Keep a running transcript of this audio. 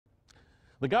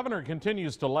The governor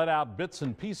continues to let out bits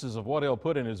and pieces of what he'll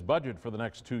put in his budget for the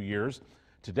next 2 years.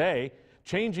 Today,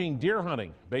 changing deer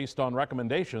hunting based on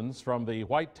recommendations from the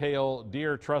whitetail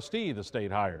deer trustee the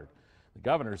state hired. The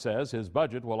governor says his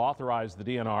budget will authorize the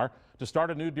DNR to start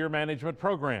a new deer management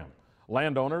program.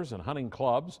 Landowners and hunting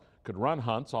clubs could run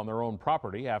hunts on their own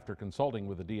property after consulting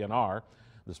with the DNR.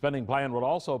 The spending plan would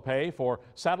also pay for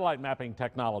satellite mapping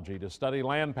technology to study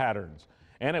land patterns.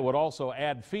 And it would also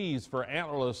add fees for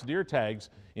antlerless deer tags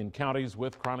in counties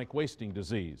with chronic wasting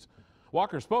disease.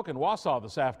 Walker spoke in Wausau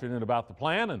this afternoon about the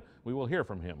plan, and we will hear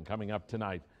from him coming up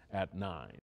tonight at 9.